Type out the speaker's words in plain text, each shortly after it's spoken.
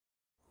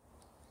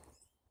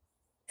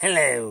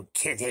Hello,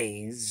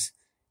 kitties.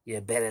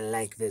 You better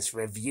like this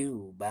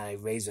review by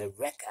Razor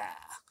Wrecker,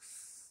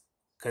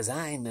 'cause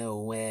I know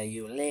where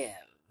you live.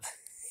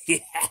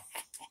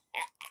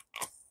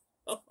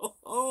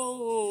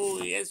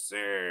 Oh, yes,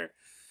 sir.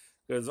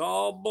 'Cause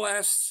all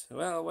blessed,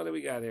 well, what do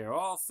we got here?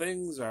 All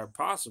things are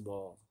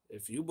possible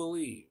if you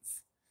believe,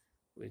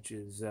 which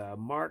is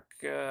Mark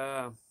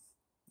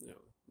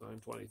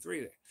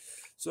 9:23 there.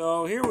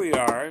 So here we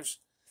are,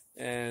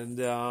 and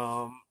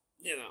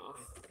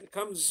it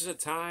comes a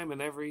time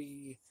in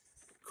every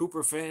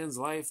Cooper fan's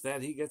life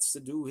that he gets to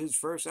do his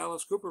first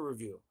Alice Cooper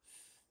review.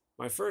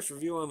 My first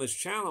review on this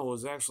channel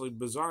was actually,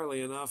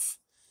 bizarrely enough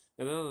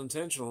and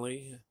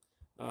unintentionally,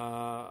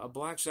 a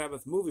Black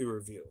Sabbath movie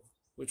review,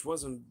 which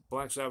wasn't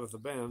Black Sabbath the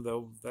band,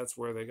 though that's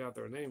where they got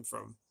their name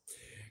from,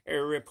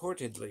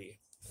 reportedly.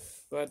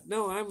 But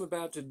no, I'm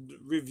about to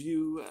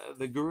review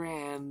the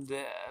grand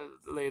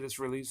latest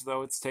release,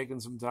 though it's taken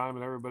some time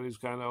and everybody's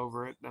kind of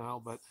over it now.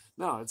 But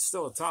no, it's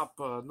still a top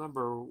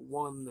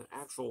 #1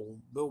 actual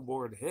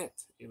Billboard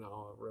hit,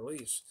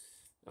 release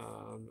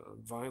on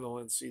vinyl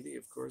and CD,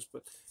 of course.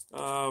 But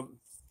I'm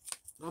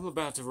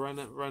about to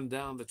run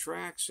down the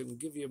tracks and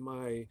give you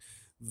my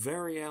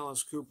very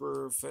Alice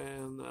Cooper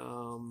fan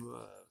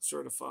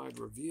certified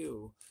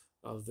review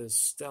of this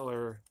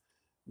stellar,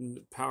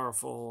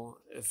 powerful,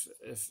 if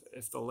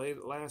the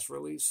last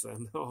release,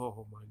 then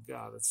oh my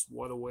god, it's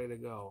what a way to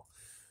go.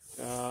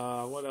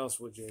 What else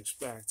would you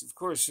expect? Of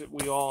course,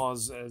 we all,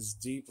 as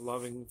deep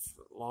loving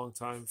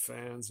longtime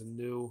fans and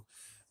new,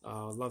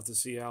 love to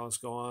see Alice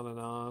go on and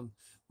on.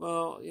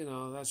 Well,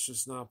 that's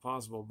just not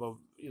possible, but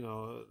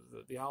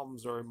the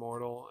albums are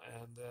immortal,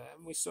 and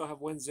we still have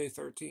Wednesday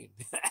 13.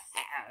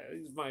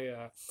 He's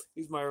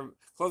my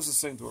closest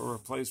thing to a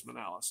replacement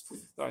Alice.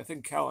 So I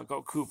think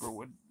Calico Cooper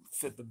would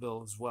fit the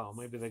bill as well.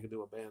 Maybe they could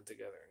do a band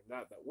together.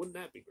 Wouldn't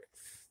that be great?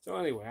 So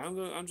anyway,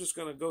 I'm just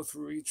gonna go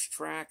through each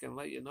track and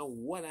let you know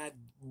what I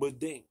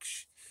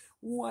badinks.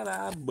 What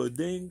I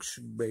badinks,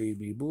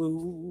 baby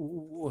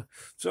blue.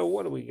 So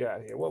what do we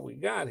got here? What we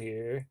got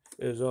here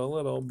is a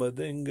little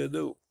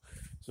badingadoo.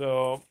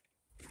 So,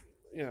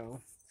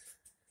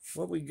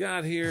 what we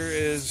got here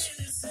is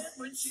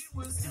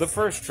the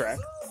first track.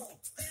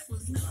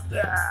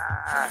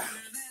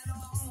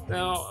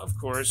 Now, of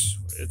course,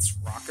 it's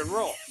rock and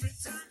roll.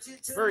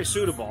 Very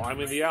suitable. I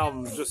mean, the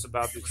album is just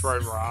about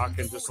Detroit rock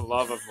and just a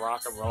love of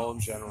rock and roll in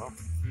general.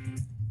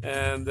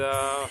 And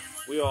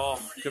we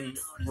all can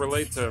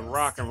relate to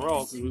rock and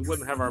roll because we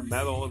wouldn't have our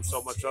metal and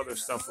so much other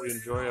stuff we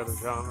enjoy, other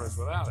genres,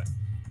 without it.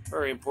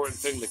 Very important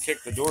thing to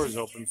kick the doors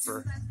open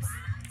for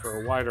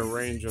a wider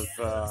range of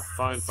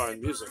fine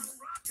music.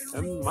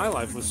 And my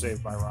life was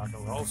saved by rock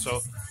and roll,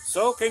 so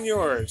can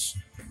yours.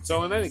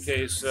 So in any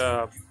case,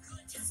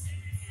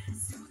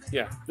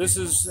 this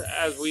is,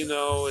 as we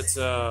know, it's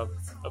a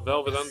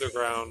Velvet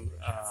Underground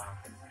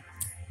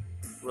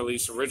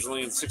release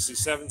originally in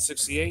 67,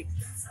 68.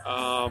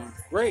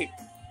 Great.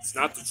 It's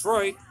not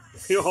Detroit.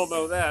 You all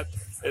know that.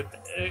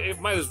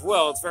 It might as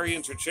well. It's very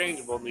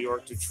interchangeable, New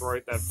York,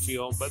 Detroit, that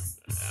feel, but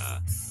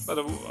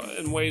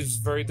in ways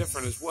very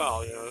different as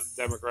well,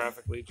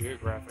 demographically,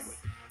 geographically.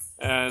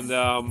 And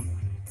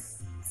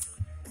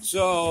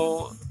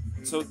so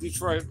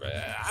Detroit,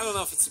 I don't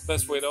know if it's the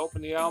best way to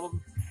open the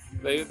album.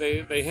 They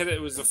hit it.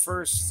 It was the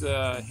first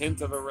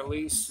hint of a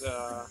release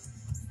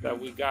that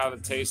we got a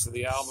taste of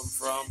the album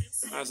from.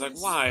 I was like,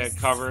 why a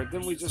cover?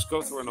 Didn't we just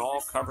go through an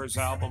all covers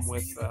album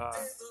with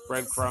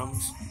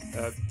Breadcrumbs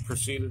that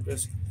preceded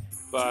this?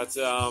 But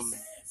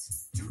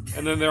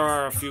and then there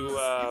are a few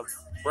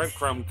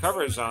Breadcrumb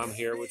covers on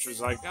here, which was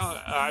like,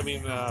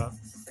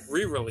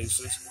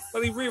 re-releases.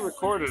 But he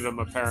re-recorded them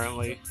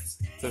apparently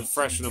to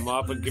freshen them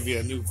up and give you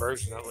a new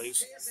version at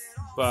least.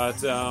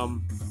 But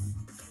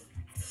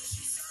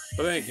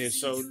in any case,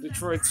 so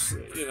Detroit's,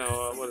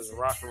 what is it,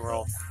 rock and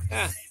roll?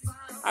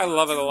 I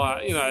love it a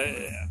lot.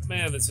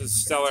 Man, this is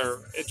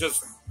stellar. It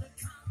just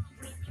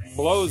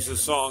blows the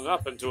song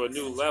up into a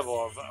new level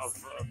of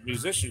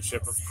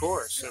musicianship, of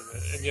course,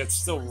 and yet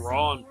still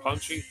raw and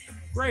punchy.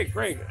 Great.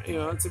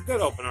 It's a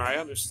good opener. I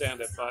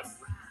understand it, but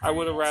I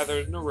would have rather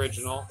an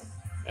original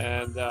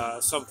and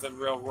something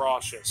real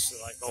raucous,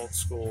 like old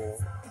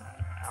school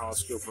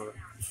Alice Cooper,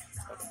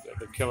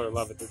 the Killer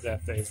Love It to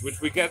Death days, which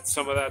we get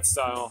some of that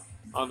style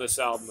on this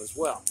album as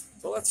well.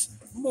 So let's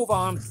move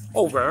on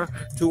over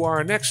to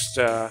our next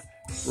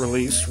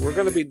release. We're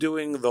going to be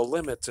doing The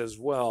Limit as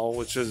well,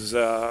 which is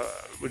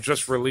was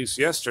just released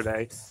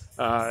yesterday.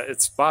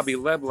 It's Bobby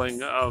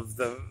Lebling of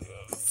the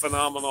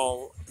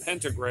phenomenal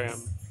Pentagram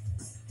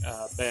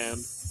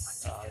band,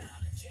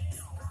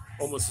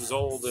 almost as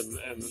old and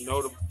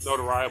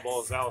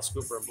notariable as Alice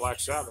Cooper and Black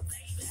Sabbath.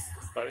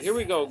 But here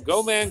we go.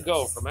 Go Man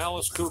Go from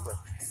Alice Cooper.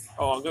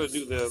 Oh, I'm going to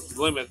do the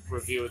Limit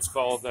review. It's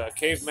called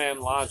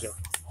Caveman Logic.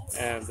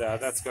 And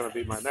that's going to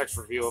be my next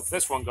review. If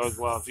this one goes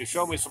well, if you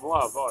show me some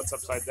love, it's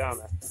upside down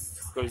there.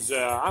 Because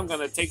I'm going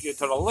to take you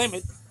to the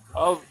limit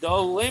of the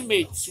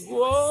limits.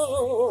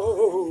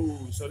 Whoa!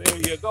 So there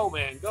you go,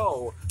 man.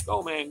 Go.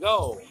 Go, man,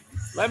 go.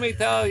 Let me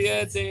tell you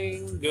a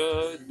thing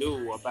good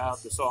do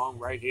about the song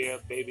right here,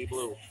 Baby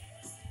Blue.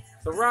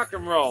 So rock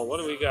and roll. What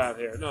do we got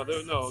here? No.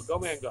 Go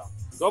Man Go.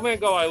 Go Man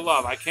Go. I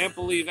love. I can't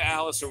believe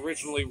Alice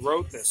originally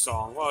wrote this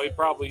song. Well, he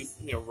probably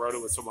wrote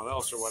it with someone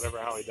else or whatever.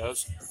 How he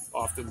does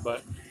often,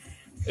 but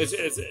it's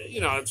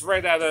it's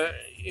right out of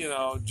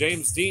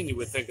James Dean. You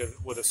would think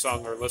would have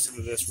sung or listened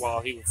to this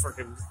while he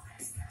freaking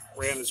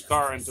ran his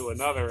car into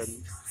another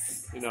in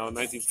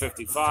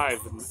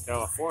 1955 in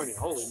California.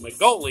 Holy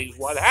moly,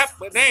 what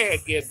happened there,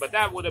 kid? But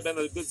that would have been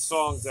a good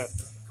song to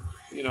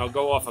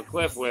go off a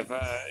cliff with,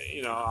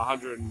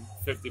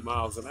 150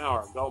 miles an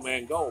hour. Go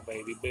Man Go,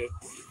 baby.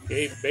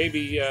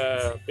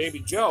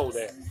 Baby Joe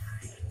there.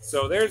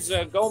 So there's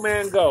Go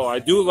Man Go. I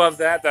do love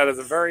that. That is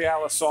a very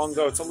Alice song,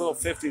 though. It's a little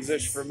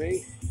 50s-ish for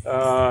me.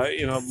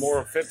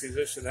 More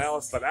 50s-ish than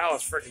Alice. But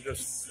Alice freaking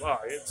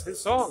it's his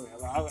song.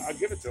 I'll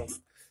give it to him.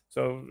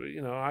 So,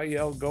 I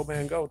yelled Go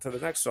Man Go to the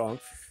next song.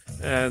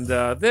 And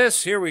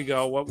here we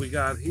go. What we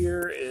got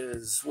here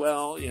is,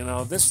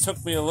 this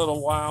took me a little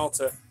while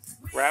to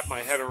wrap my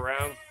head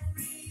around.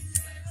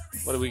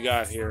 What do we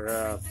got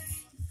here?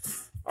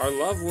 Our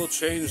love will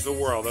change the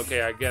world.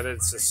 Okay, I get it.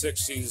 It's a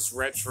 60s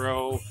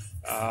retro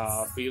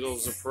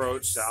Beatles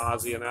approach to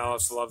Ozzy and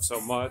Alice love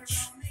so much.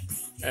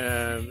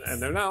 And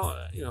they're now,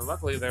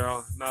 luckily they're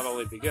not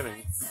only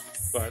beginning,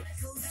 but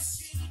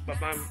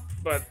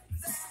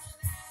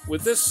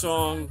with this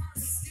song,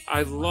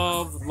 I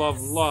love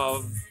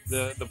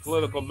the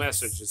political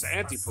message. It's an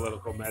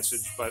anti-political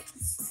message, but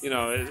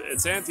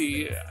it's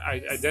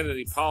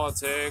anti-identity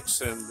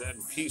politics and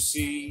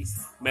PC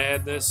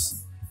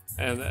madness,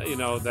 and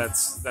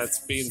that's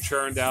being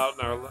churned out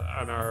in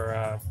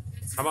our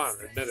come on,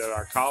 admit it,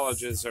 our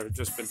colleges have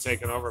just been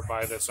taken over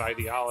by this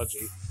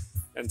ideology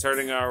and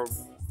turning our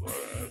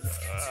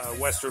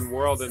Western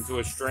world into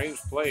a strange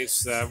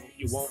place that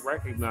you won't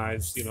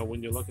recognize,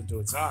 when you look into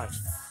its eyes.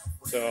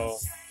 So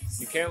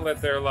you can't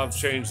let their love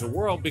change the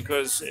world,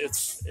 because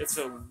it's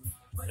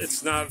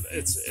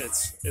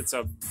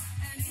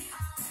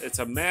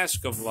a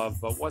mask of love.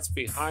 But what's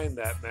behind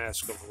that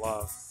mask of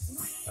love?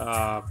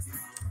 I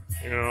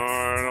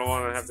don't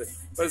want to have to,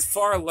 but it's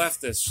far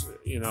leftist,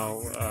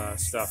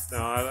 stuff.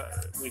 Now,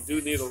 we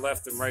do need a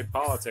left and right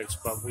politics,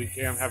 but we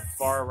can't have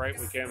far right,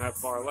 we can't have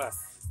far left.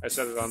 I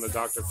said it on the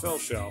Dr. Phil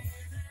show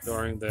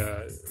during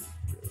the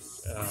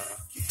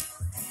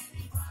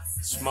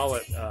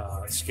Smollett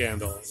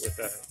scandal with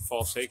the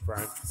false hate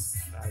crime.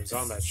 I was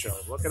on that show.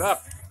 Look it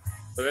up.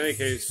 But in any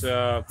case,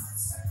 so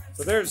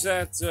there's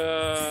that.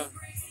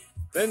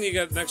 Then you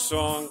got next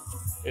song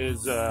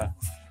is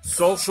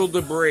Social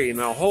Debris.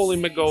 Now, Holy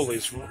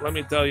Magolies. Let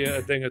me tell you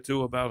a thing or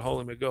two about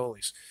Holy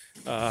Magolies.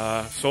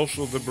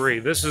 Social Debris.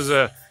 This is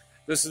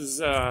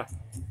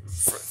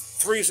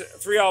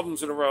three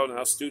albums in a row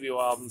now,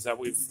 studio albums that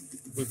we've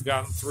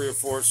gotten 3 or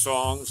 4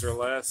 songs or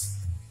less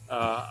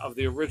of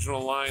the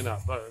original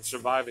lineup,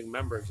 surviving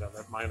members of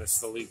it, minus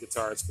the lead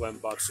guitarist Glenn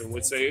Buxton.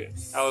 We'd say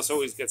Alice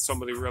always gets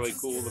somebody really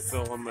cool to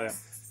fill in the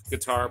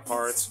guitar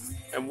parts,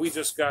 and we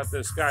just got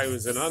this guy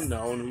who's an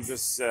unknown who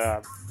just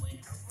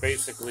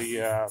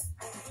basically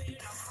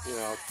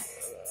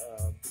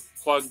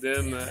plugged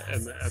in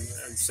and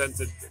sent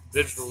it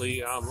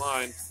digitally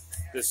online,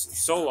 this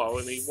solo,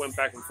 and he went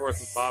back and forth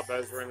with Bob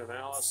Ezrin and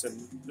Alice,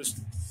 and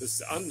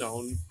this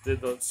unknown did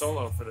the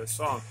solo for this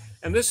song.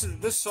 And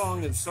this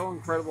song is so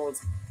incredible.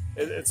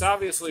 It's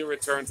obviously a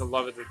return to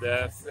Love It to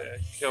Death,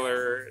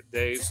 killer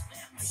days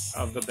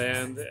of the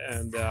band,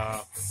 and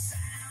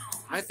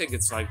I think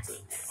it's like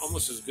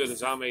almost as good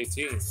as I'm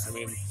 18. I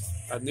mean,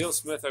 Neil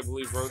Smith, I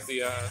believe, wrote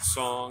the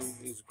song.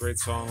 He's a great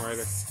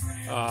songwriter.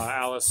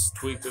 Alice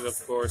tweaked it, of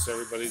course.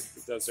 Everybody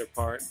does their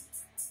part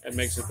and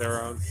makes it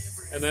their own.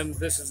 And then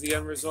this is the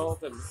end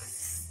result, and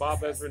Bob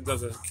Ezrin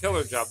does a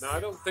killer job. Now, I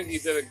don't think he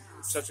did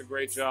such a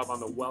great job on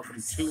the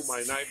Welcome to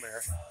My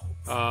Nightmare.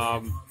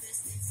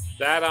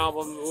 That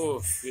album,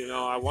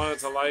 I wanted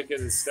to like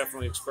it. It's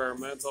definitely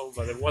experimental,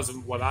 but it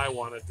wasn't what I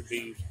wanted to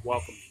be.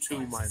 Welcome to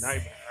My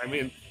Nightmare. I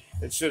mean,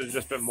 it should have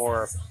just been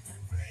more.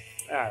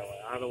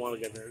 Anyway, I don't want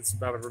to get there. It's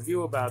about a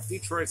review about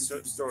Detroit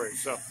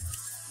stories.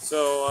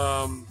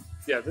 So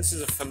this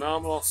is a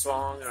phenomenal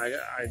song.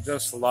 I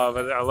just love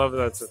it. I love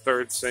that it's a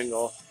 3rd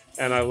single,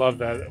 and I love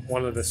that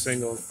one of the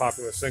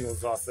popular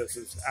singles off this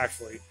is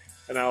actually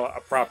a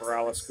proper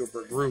Alice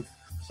Cooper group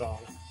song.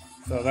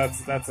 So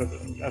that's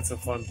a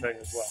fun thing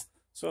as well.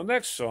 So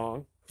next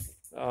song,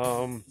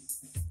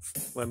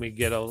 let me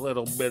get a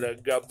little bit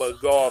of Gubba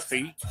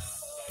Coffee.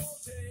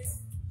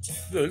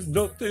 There's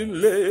nothing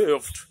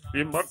left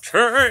in my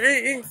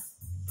tank.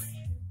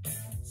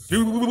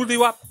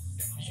 Doody-wop.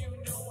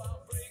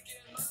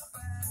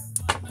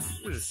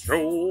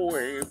 So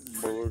ain't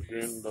much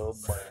in the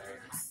bank.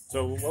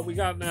 So what we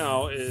got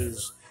now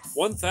is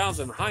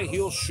 1,000 high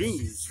heel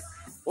shoes.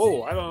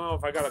 Whoa, I don't know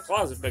if I got a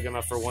closet big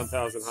enough for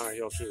 1,000 high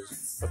heel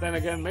shoes. But then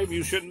again, maybe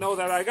you shouldn't know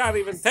that I got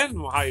even 10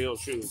 high heel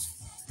shoes.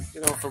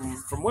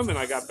 From women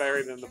I got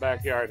buried in the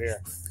backyard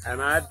here.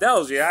 And I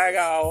tells you, I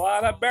got a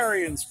lot of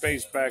burying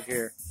space back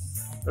here.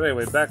 But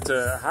anyway, back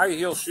to high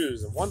heel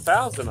shoes.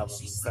 1,000 of them,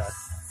 in fact.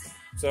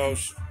 So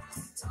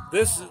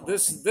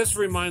this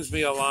reminds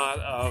me a lot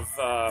of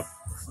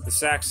the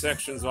sax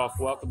sections off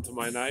 "Welcome to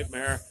My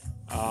Nightmare,"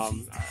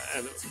 and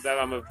that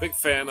I'm a big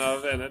fan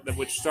of, and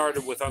which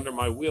started with "Under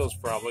My Wheels"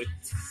 probably,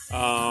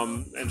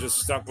 and just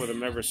stuck with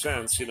them ever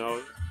since.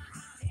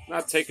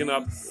 Not taking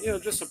up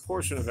just a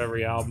portion of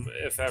every album,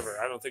 if ever.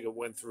 I don't think it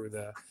went through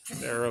the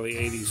early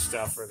 '80s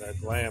stuff or the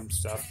glam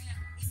stuff.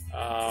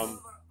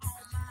 Well,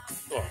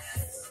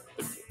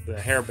 the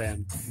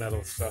hairband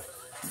metal stuff.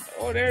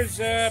 Oh, there's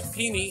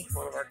Peony,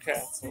 one of our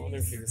cats. I wonder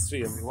if you can see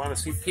him. You want to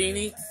see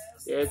Peony?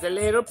 There's a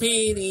little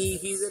Peony.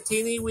 He's a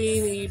teeny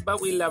weeny,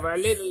 but we love our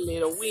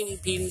little weeny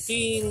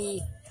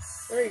Peeny.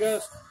 There he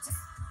goes.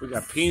 We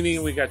got Peony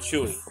and we got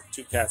Chewy.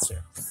 2 cats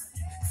here.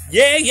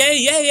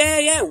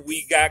 Yeah.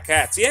 We got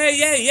cats.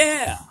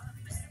 Yeah.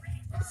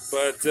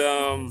 But,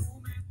 so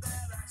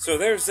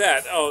there's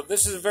that. Oh,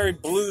 this is a very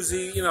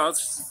bluesy,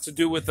 it's to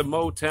do with the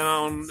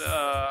Motown,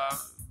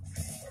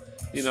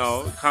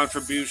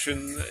 contribution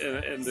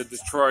in the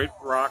Detroit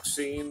rock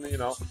scene,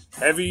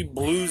 heavy,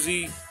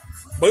 bluesy,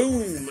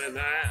 boom. And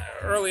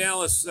early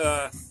Alice,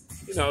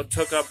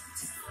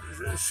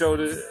 showed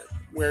it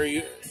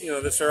where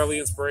this early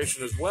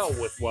inspiration as well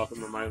with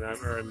Welcome to My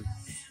Nightmare and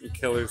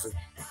Killers.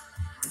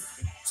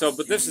 So,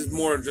 but this is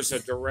more just a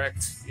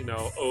direct,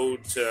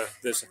 ode to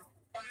this,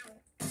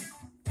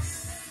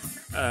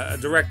 a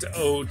direct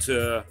ode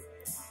to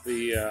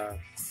the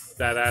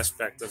that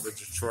aspect of the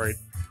Detroit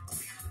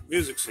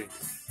music scene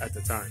at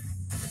the time.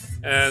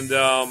 And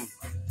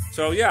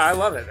so yeah, I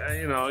love it.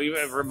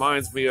 It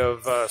reminds me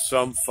of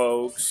Some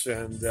Folks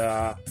and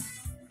yeah,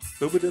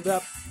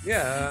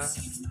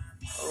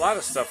 a lot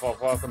of stuff off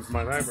Welcome to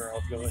My Nightmare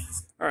ultimately.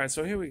 All right,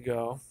 so here we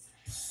go.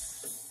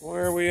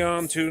 Where are we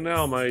on to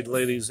now, my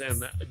ladies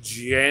and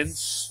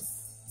gents?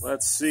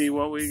 Let's see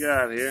what we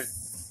got here.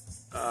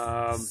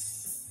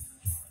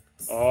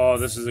 Oh,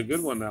 this is a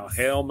good one now.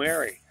 Hail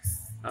Mary.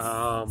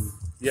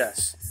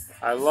 Yes,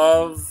 I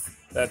love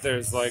that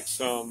there's like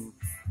some,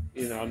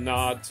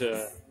 nod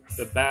to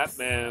the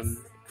Batman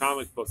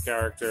comic book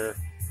character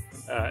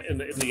in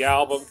the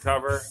album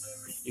cover.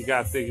 You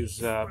got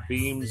these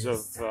beams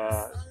of,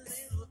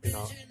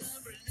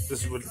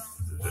 this would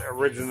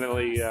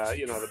originally,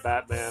 the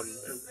Batman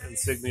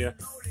insignia,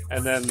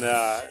 and then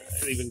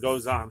it even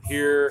goes on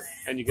here,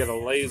 and you get a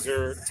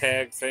laser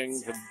tag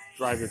thing to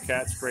drive your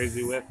cats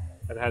crazy with.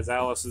 It has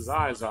Alice's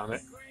eyes on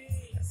it,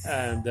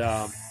 and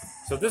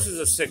so this is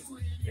a sick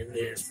in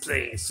this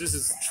place. This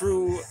is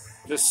true,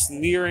 just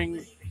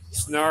sneering,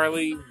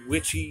 snarly,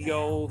 witchy,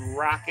 old,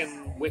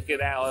 rockin',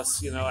 wicked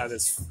Alice, at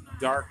its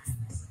dark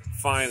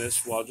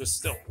finest, while just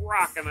still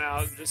rocking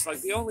out, just like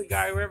the only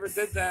guy who ever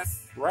did that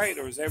right,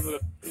 or was able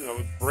to,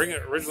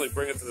 originally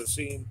bring it to the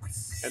scene,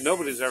 and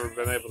nobody's ever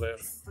been able to,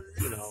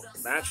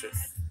 match it.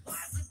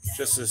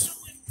 Just this.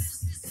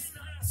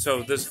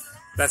 So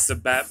that's the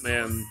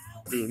Batman.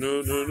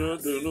 No.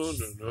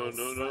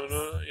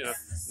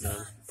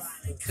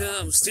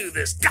 Comes to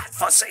this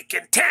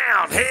godforsaken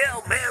town,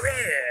 Hail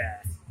Mary,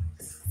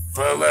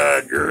 full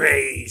of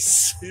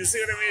grace. You see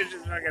what I mean?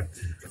 Just fucking,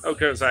 of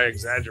course, I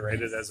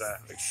exaggerated as an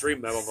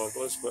extreme metal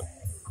vocalist, but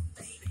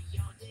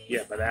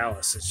yeah, but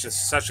Alice, it's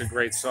just such a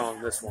great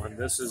song. This one,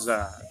 this is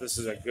a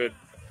good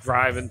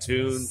driving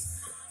tune,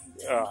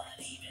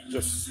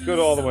 just good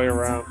all the way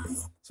around.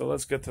 So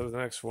let's get to the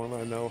next one.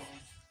 I know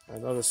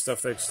this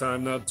stuff takes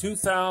time. Now,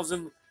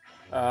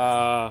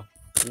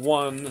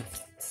 2001,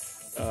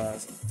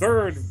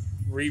 third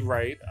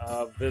rewrite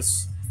of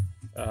this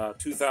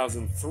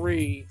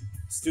 2003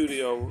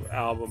 studio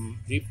album,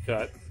 Deep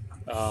Cut,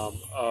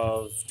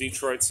 of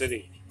Detroit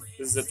City.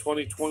 This is the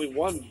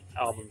 2021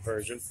 album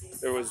version.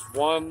 There was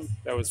one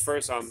that was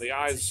first on the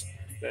Eyes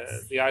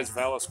of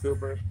Alice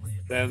Cooper.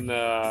 Then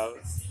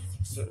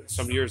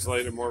some years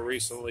later, more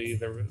recently,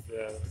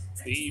 the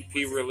EP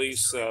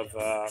release of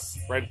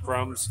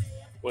Breadcrumbs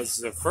was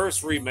the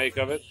first remake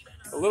of it.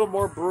 A little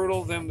more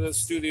brutal than the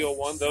studio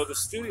one, though. The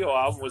studio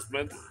album was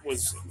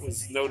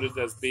noted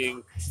as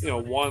being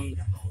one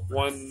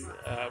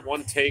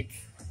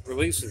take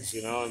releases,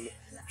 and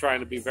trying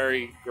to be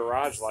very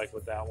garage-like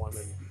with that one.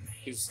 And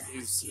he's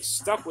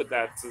stuck with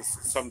that to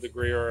some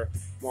degree, or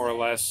more or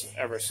less,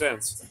 ever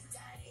since.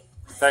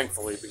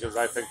 Thankfully, because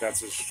I think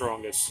that's his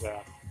strongest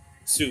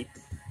suit.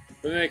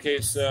 But in any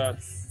case,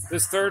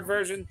 this third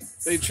version,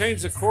 they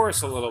changed the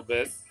chorus a little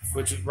bit,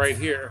 which is right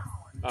here.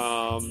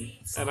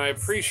 And I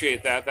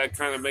appreciate that. That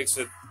kind of makes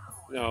it,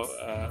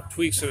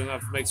 tweaks it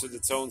enough, makes it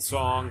its own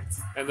song.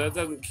 And that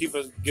doesn't keep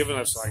us giving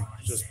us, like,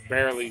 just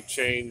barely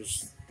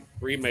changed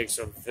remakes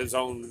of his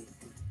own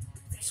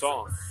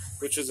song,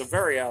 which is a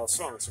very Alice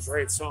song. It's a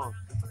great song.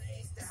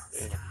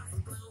 Yeah.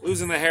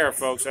 Losing the hair,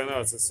 folks. I know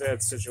it's a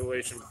sad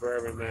situation for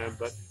every man,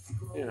 but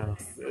it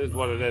is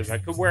what it is. I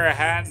could wear a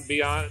hat and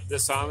be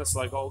dishonest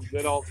like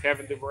good old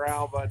Kevin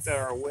DuBrow, but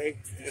a wig.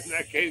 In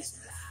that case,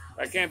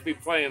 I can't be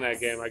playing that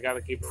game. I got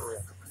to keep it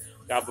real.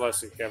 God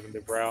bless you, Kevin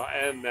DuBrow,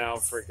 and now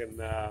freaking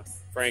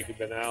Frankie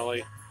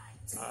Banali.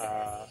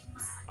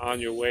 On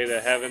your way to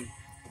heaven.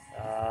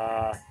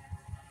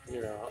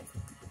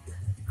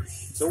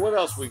 So what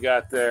else we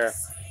got there?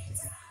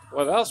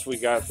 What else we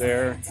got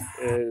there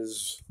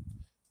is,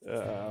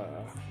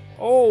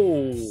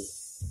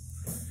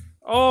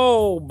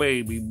 oh,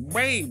 baby,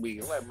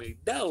 let me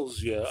tell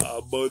you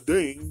a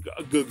bading,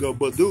 a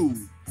badoo.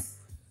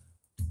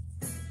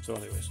 So,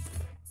 anyways.